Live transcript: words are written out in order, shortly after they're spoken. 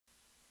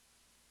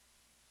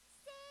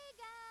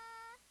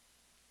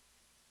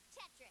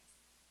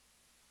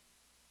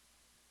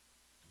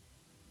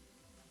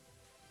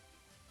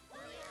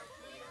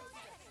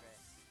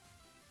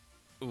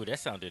Ooh, that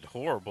sounded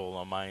horrible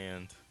on my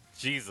end.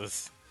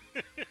 Jesus.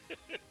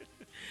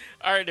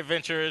 All right,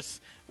 adventurers.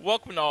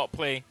 Welcome to Alt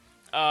Play.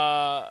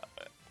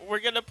 We're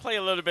going to play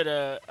a little bit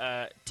of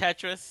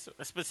Tetris.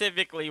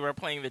 Specifically, we're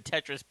playing the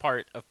Tetris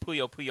part of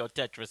Puyo Puyo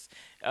Tetris.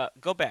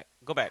 Go back.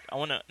 Go back. I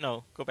want to...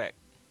 No, go back.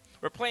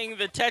 We're playing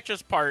the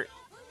Tetris part.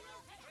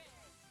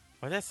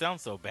 Why that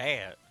sounds so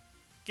bad?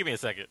 Give me a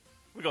second.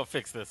 We're going to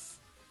fix this.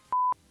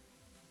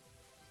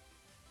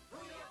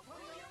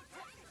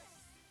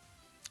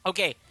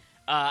 Okay.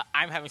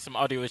 I'm having some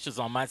audio issues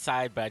on my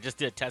side, but I just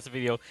did a test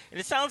video, and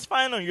it sounds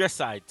fine on your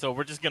side, so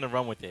we're just going to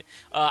run with it.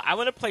 I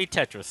want to play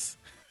Tetris.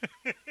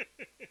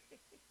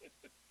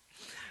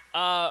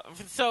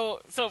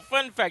 So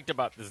fun fact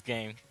about this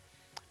game.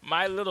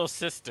 My little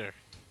sister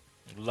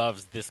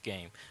loves this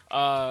game.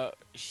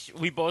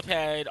 We both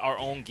had our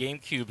own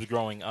GameCubes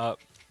growing up.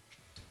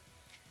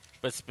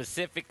 But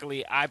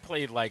specifically, I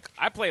play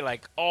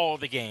like all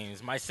the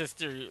games. My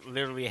sister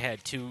literally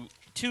had two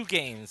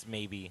games,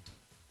 maybe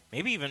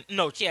even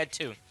no. She had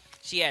two.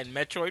 She had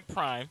Metroid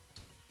Prime,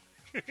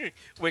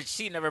 which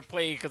she never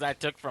played because I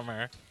took from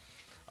her.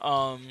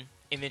 And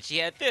then she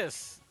had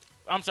this.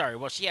 I'm sorry.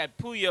 Well, she had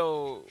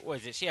Puyo.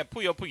 What is it? She had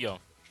Puyo Puyo,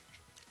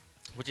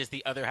 which is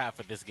the other half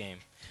of this game.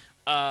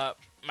 My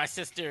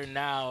sister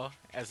now,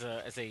 as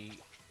a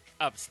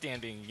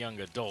upstanding young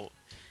adult,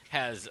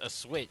 has a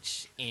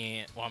Switch,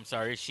 and well, I'm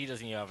sorry, she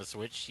doesn't even have a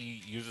Switch.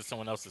 She uses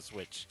someone else's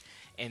Switch,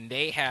 and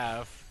they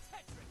have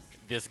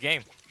this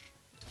game.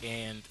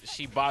 And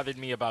she bothered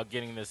me about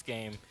getting this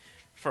game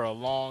for a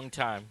long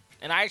time,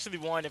 and I actually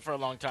wanted it for a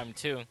long time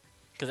too,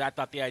 because I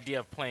thought the idea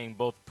of playing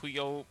both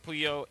Puyo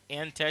Puyo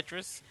and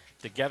Tetris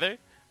together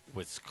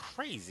was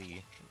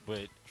crazy,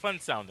 but fun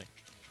sounding.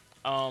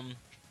 I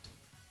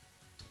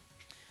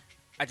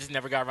just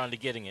never got around to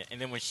getting it. And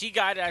then when she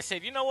got it, I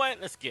said, you know what?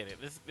 Let's get it.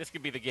 This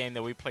could be the game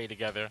that we play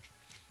together.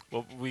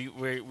 Well, we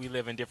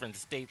live in different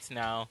states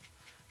now.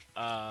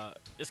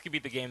 This could be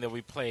the game that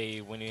we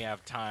play when we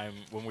have time,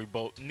 when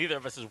neither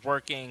of us is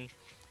working,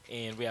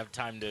 and we have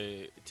time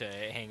to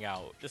hang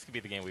out. This could be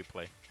the game we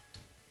play.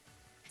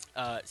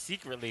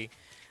 Secretly,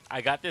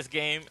 I got this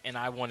game, and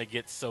I want to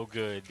get so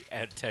good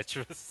at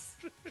Tetris.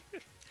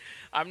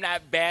 I'm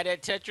not bad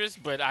at Tetris,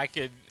 but I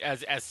could,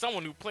 as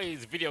someone who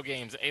plays video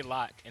games a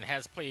lot and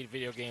has played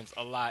video games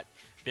a lot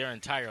their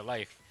entire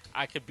life,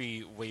 I could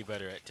be way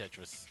better at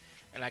Tetris.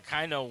 And I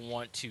kind of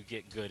want to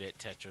get good at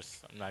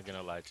Tetris. I'm not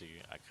gonna lie to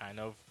you. I kind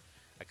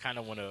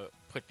of want to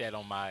put that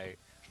on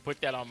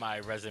my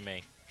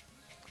resume.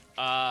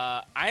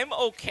 I'm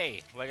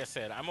okay. Like I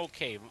said, I'm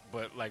okay,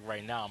 but like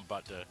right now, I'm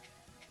about to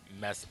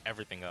mess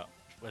everything up.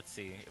 Let's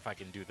see if I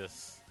can do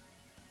this.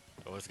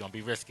 Oh, it's gonna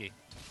be risky.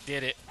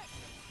 Did it.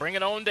 Bring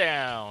it on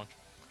down.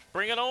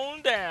 Bring it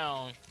on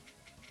down.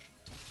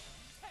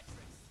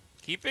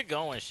 Keep it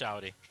going,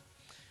 shouty.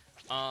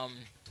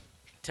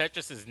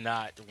 Tetris is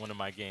not one of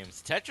my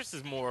games. Tetris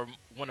is more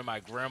one of my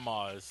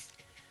grandma's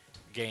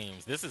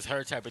games. This is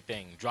her type of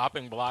thing.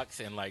 Dropping blocks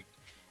and like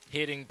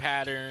hitting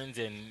patterns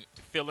and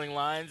filling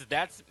lines.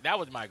 That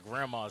was my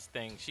grandma's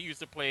thing. She used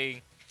to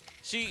play.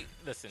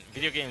 Listen,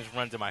 video games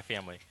runs in my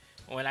family.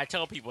 When I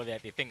tell people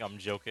that, they think I'm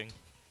joking.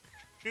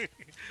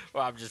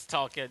 Or I'm just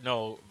talking.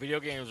 No,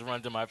 video games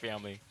runs in my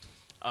family.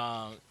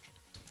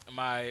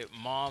 My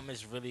mom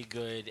is really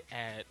good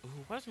at...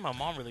 What's my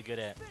mom really good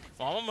at?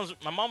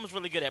 My mom was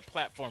really good at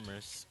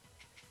platformers.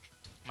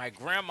 My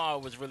grandma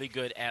was really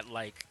good at,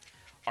 like,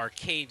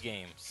 arcade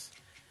games.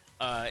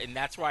 And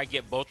that's where I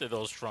get both of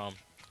those from.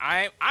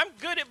 I'm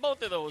good at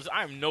both of those.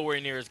 I'm nowhere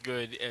near as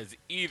good as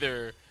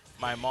either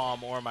my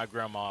mom or my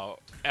grandma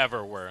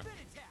ever were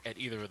at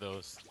either of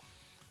those.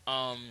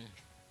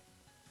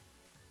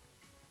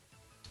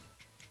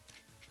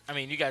 I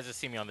mean, you guys have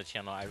seen me on the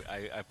channel.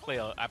 I play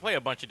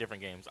a bunch of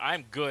different games.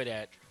 I'm good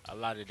at a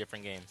lot of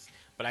different games,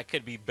 but I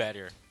could be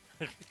better.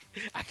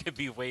 I could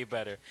be way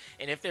better.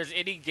 And if there's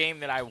any game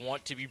that I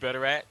want to be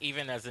better at,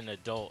 even as an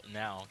adult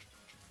now,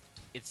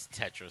 it's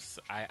Tetris.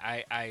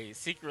 I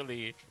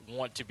secretly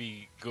want to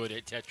be good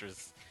at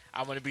Tetris.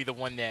 I want to be the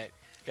one that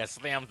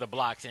slams the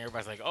blocks and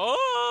everybody's like,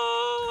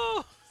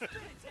 oh!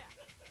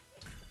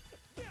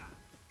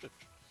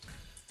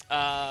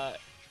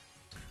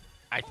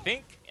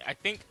 I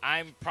think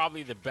I'm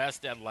probably the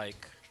best at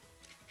like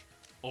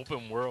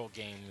open world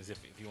games if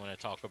you want to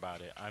talk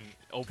about it.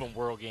 Open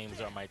world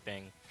games are my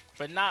thing,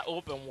 but not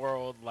open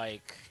world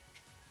like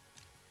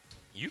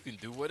you can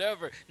do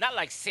whatever. Not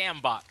like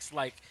sandbox.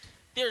 Like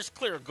there's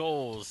clear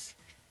goals,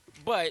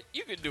 but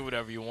you can do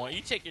whatever you want.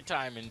 You take your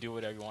time and do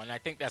whatever you want. And I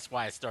think that's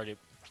why I started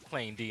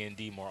playing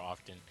D&D more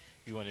often.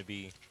 You want to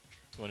be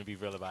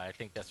real about it. I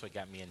think that's what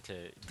got me into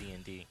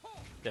D&D.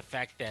 The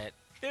fact that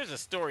there's a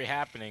story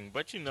happening,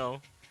 but you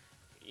know,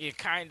 you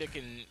kind of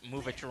can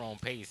move at your own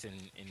pace and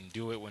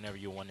do it whenever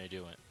you want to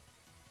do it.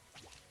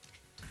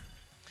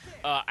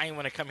 I didn't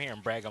want to come here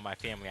and brag on my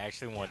family. I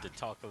actually wanted to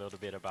talk a little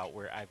bit about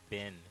where I've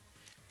been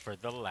for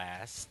the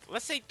last,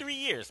 let's say 3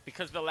 years,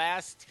 because the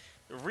last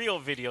real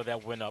video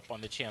that went up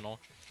on the channel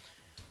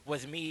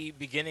was me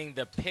beginning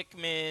the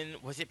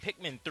Pikmin, was it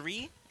Pikmin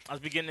 3? I was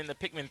beginning the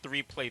Pikmin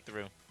 3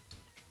 playthrough.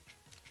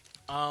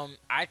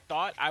 I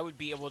thought I would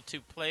be able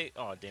to play.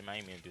 Oh, damn, I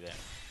didn't mean to do that.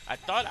 I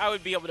thought I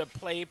would be able to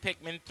play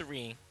Pikmin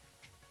 3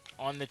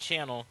 on the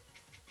channel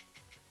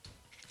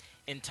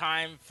in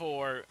time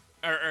for,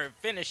 or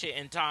finish it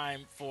in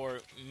time for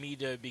me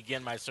to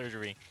begin my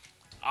surgery.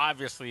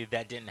 Obviously,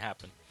 that didn't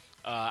happen.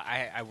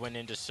 I went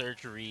into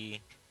surgery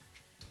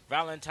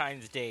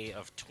Valentine's Day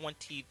of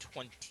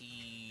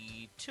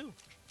 2022.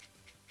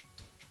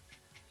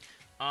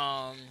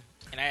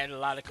 And I had a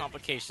lot of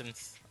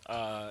complications.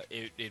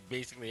 It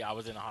basically, I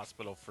was in the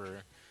hospital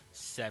for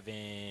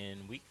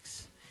 7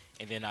 weeks,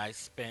 and then I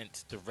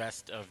spent the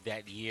rest of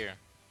that year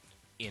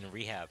in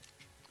rehab.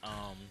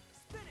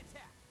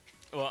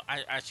 Well,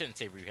 I shouldn't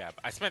say rehab.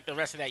 I spent the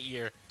rest of that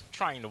year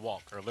trying to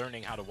walk or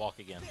learning how to walk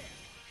again.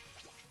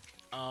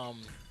 Lo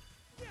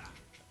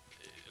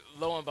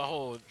and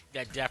behold,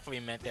 that definitely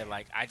meant that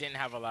like I didn't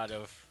have a lot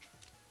of.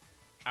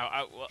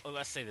 Well,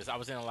 let's say this: I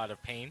was in a lot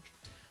of pain.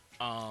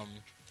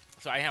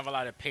 So I have a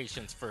lot of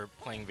patience for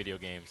playing video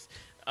games.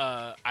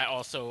 I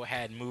also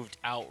had moved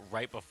out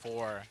right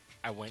before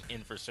I went in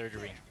for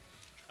surgery.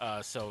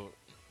 So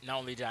not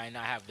only did I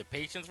not have the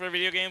patience for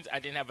video games, I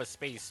didn't have a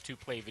space to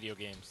play video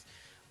games.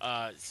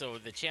 So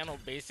the channel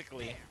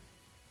basically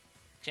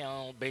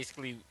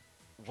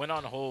went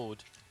on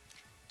hold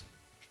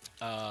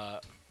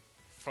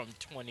from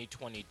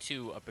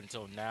 2022 up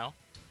until now.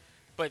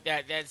 But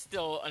that's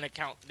still an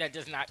account that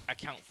does not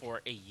account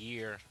for a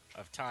year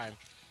of time.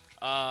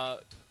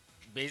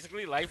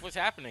 Basically, life was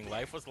happening.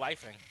 Life was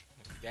lifing.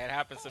 That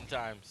happens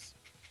sometimes.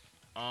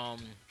 I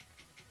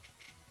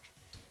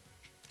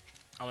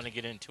want to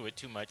get into it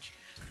too much,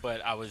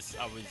 but I was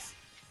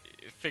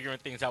figuring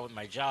things out with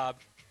my job.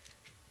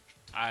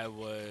 I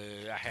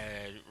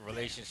had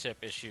relationship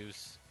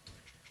issues.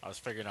 I was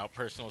figuring out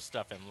personal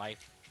stuff in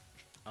life.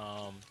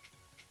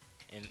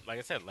 And like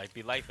I said, life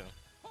be lifing.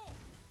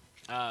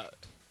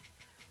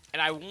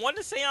 And I want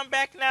to say I'm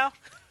back now.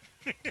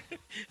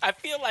 I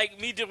feel like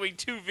me doing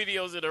 2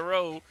 videos in a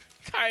row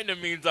kind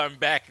of means I'm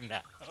back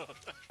now.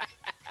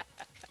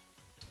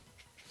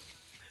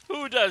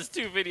 Who does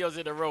 2 videos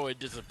in a row and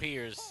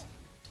disappears?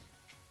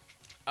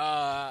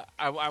 I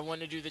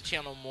want to do the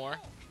channel more.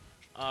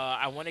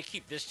 I want to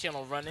keep this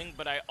channel running,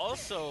 but I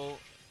also,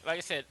 like I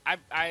said,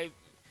 I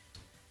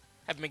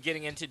have been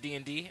getting into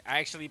D&D. I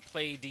actually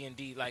play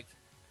D&D like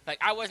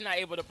I was not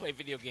able to play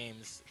video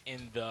games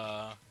in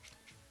the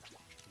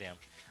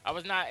I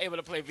was not able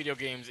to play video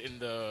games in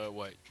the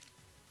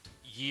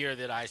year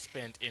that I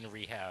spent in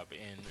rehab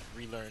and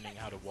relearning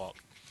how to walk.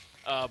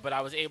 But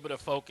I was able to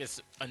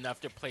focus enough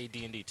to play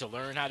D&D, to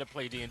learn how to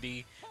play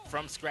D&D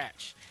from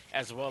scratch,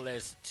 as well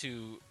as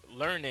to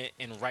learn it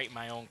and write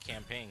my own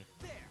campaign.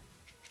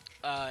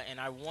 And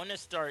I want to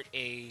start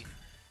a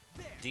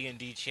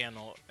D&D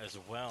channel as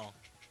well.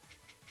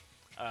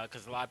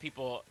 Because a lot of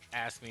people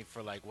ask me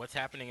for like what's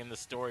happening in the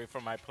story for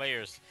my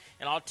players,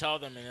 and I'll tell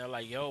them, and they're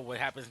like, "Yo, what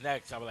happens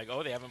next?" I'm like,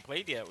 "Oh, they haven't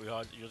played yet.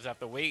 You just have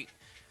to wait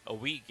a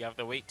week. You have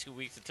to wait 2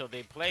 weeks until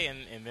they play,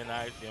 and then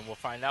we'll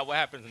find out what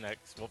happens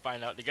next. We'll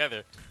find out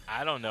together."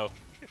 I don't know.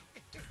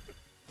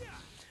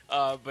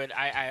 But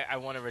I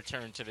want to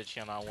return to the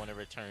channel. I want to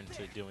return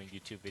to doing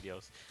YouTube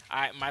videos.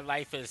 My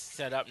life is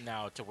set up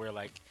now to where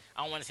like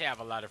I don't want to say I have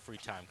a lot of free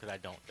time because I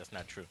don't. That's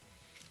not true.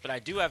 But I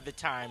do have the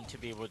time to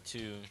be able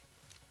to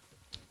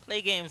play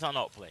games on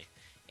Altplay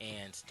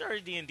and start a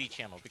D&D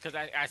channel because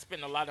I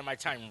spend a lot of my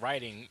time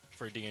writing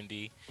for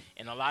D&D,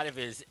 and a lot of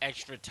it is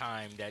extra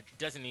time that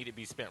doesn't need to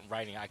be spent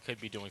writing. I could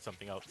be doing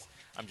something else.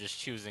 I'm just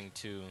choosing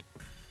to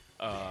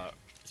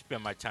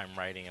spend my time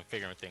writing and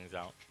figuring things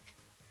out.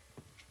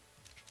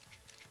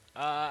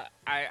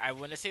 I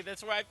want to say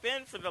that's where I've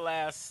been for the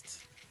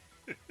last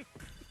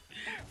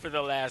for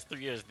the last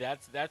 3 years.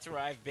 That's where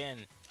I've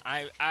been.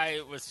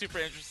 I was super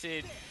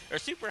interested, or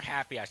super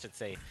happy, I should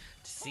say,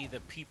 to see the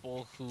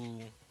people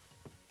who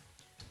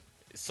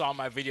saw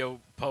my video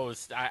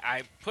post.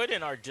 I put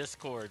in our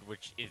Discord,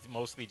 which is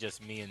mostly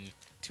just me and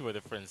 2 other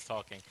friends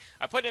talking.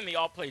 I put in the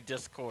All Play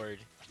Discord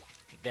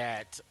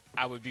that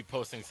I would be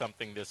posting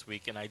something this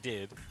week, and I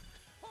did.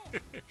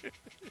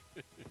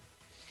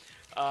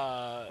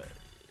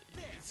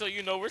 So,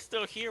 you know, we're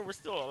still here. We're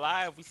still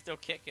alive. We still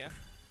kicking.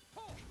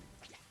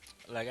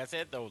 Like I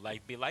said, though,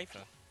 life be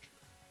lifing.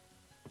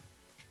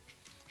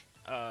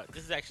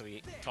 This is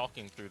actually,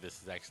 talking through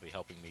this is actually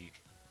helping me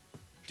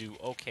do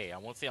okay. I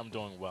won't say I'm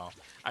doing well.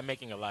 I'm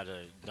making a lot of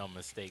dumb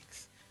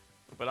mistakes,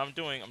 but I'm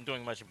doing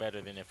much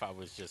better than if I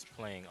was just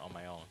playing on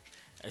my own.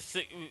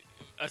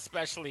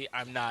 Especially,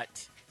 I'm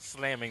not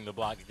slamming the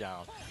blocks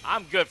down.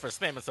 I'm good for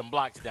slamming some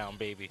blocks down,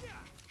 baby.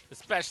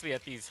 Especially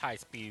at these high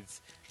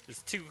speeds.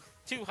 It's too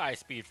high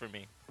speed for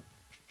me.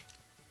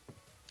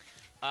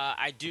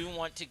 I do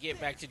want to get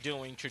back to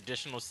doing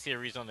traditional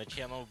series on the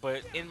channel,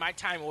 but in my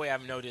time away,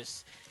 I've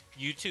noticed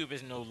YouTube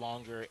is no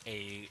longer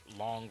a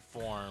long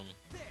form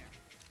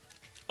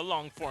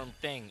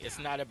thing. It's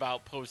not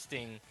about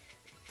posting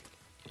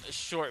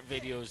short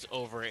videos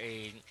over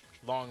a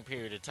long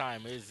period of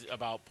time. It is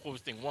about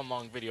posting one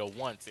long video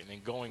once and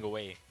then going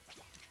away.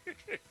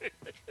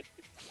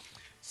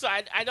 So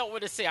I don't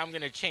want to say I'm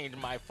going to change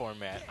my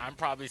format. I'm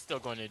probably still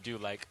going to do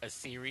like a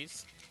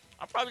series.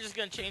 I'm probably just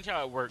going to change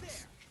how it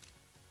works.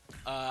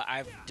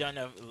 I've done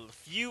a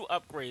few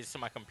upgrades to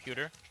my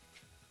computer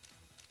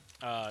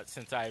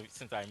since I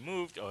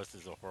moved. Oh, this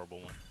is a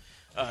horrible one.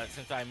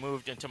 Since I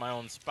moved into my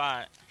own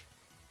spot,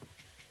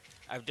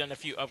 I've done a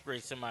few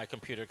upgrades to my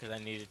computer because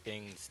I needed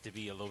things to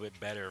be a little bit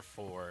better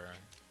for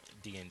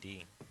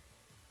D&D.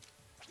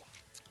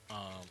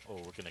 Oh,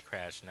 we're gonna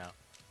crash now.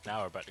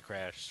 Now we're about to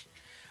crash.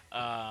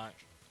 Oh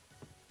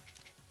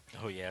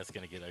yeah, it's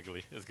gonna get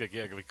ugly. It's gonna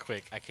get ugly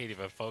quick. I can't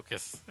even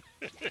focus.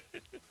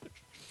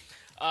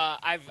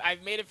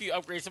 I've made a few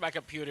upgrades to my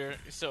computer,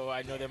 so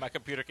I know that my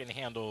computer can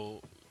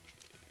handle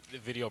the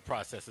video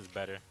processes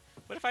better.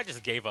 What if I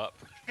just gave up?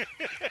 What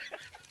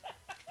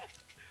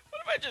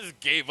if I just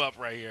gave up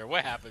right here?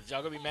 What happens?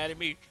 Y'all gonna be mad at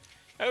me?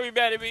 Y'all gonna be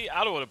mad at me?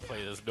 I don't want to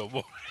play this no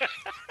more.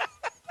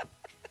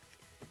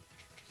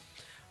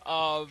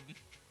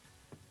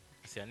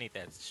 See, I need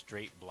that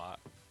straight block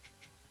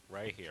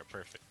right here.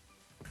 Perfect.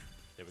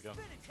 There we go.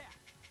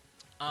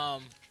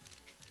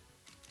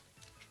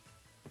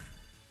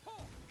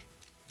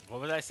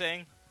 What was I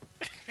saying?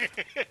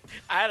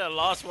 I had a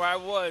loss where I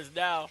was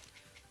now.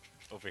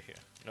 Over here.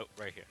 Nope,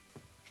 right here.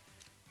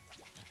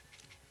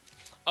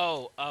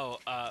 I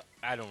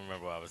don't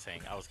remember what I was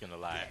saying. I was gonna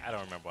lie. I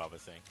don't remember what I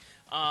was saying.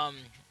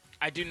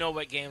 I do know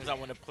what games I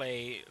want to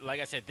play.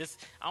 Like I said,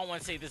 I don't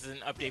want to say this is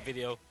an update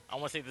video. I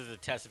want to say this is a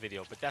test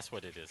video, but that's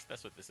what it is.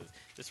 That's what this is.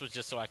 This was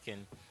just so I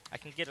can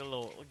get a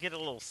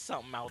little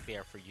something out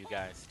there for you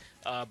guys.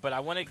 But I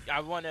want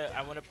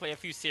to play a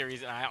few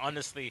series, and I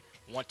honestly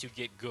want to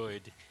get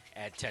good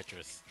at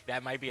Tetris.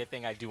 That might be a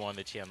thing I do on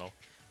the channel.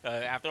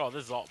 After all,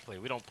 this is alt play.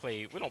 We don't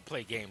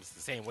play games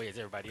the same way as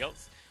everybody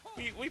else.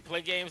 We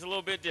play games a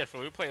little bit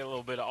different. We play a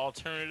little bit of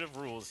alternative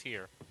rules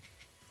here.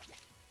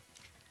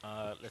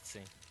 Let's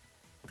see.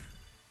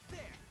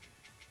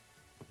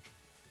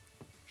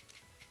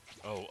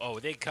 Oh,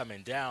 they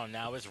coming down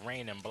now. It's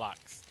raining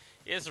blocks.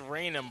 It's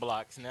raining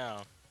blocks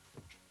now.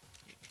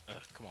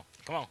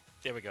 Come on.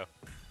 There we go.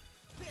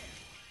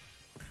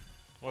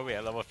 Where are we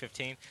at? Level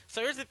 15?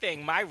 So here's the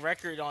thing. My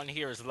record on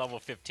here is level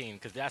 15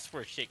 because that's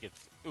where shit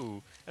gets...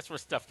 Ooh, that's where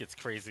stuff gets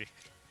crazy.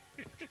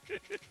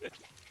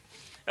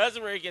 That's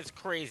where it gets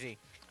crazy.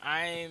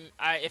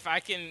 If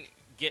I can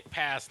get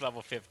past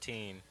level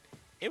 15,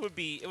 it would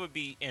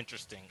be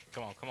interesting.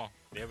 Come on.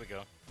 There we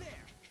go.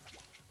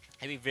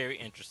 It'd be very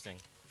interesting.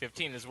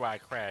 15 is where I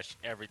crash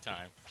every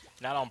time.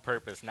 Not on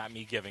purpose, not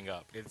me giving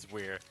up. It's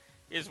where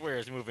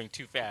it's moving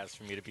too fast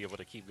for me to be able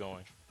to keep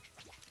going.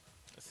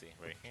 Let's see,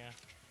 right here.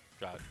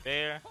 Drop it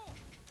there.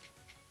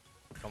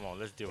 Come on,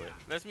 let's do it.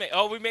 Let's make...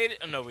 Oh, we made it?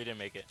 Oh, no, we didn't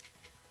make it.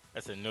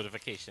 That's a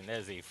notification. That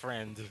is a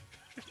friend.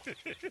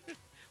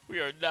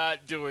 We are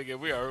not doing it.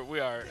 We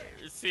are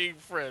seeing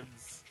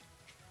friends.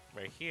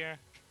 Right here.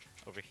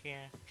 Over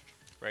here.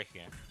 Right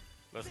here.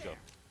 Let's go.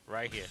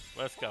 Right here.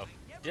 Let's go.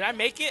 Did I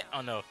make it?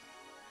 Oh, no.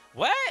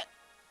 What?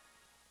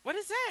 What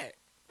is that?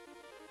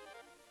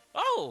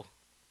 Oh.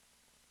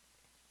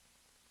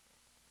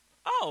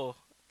 Oh,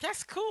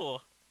 that's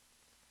cool.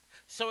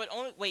 So it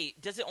only...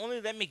 Wait, does it only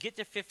let me get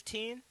to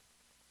 15?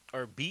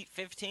 Or beat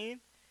 15?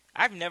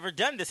 I've never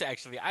done this,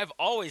 actually. I've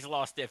always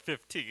lost at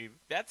 15.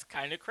 That's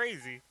kind of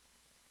crazy.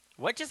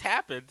 What just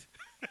happened?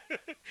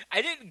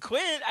 I didn't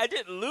quit. I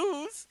didn't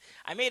lose.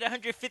 I made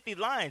 150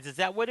 lines. Is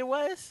that what it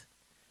was?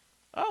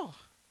 Oh.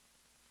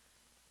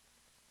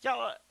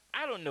 Y'all,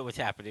 I don't know what's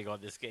happening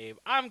on this game.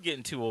 I'm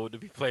getting too old to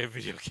be playing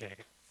video games.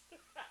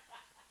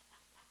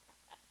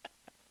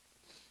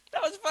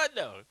 That was fun,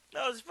 though.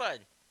 That was fun.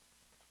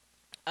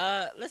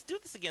 Let's do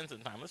this again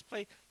sometime. Let's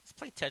play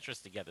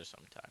Tetris together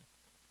sometime.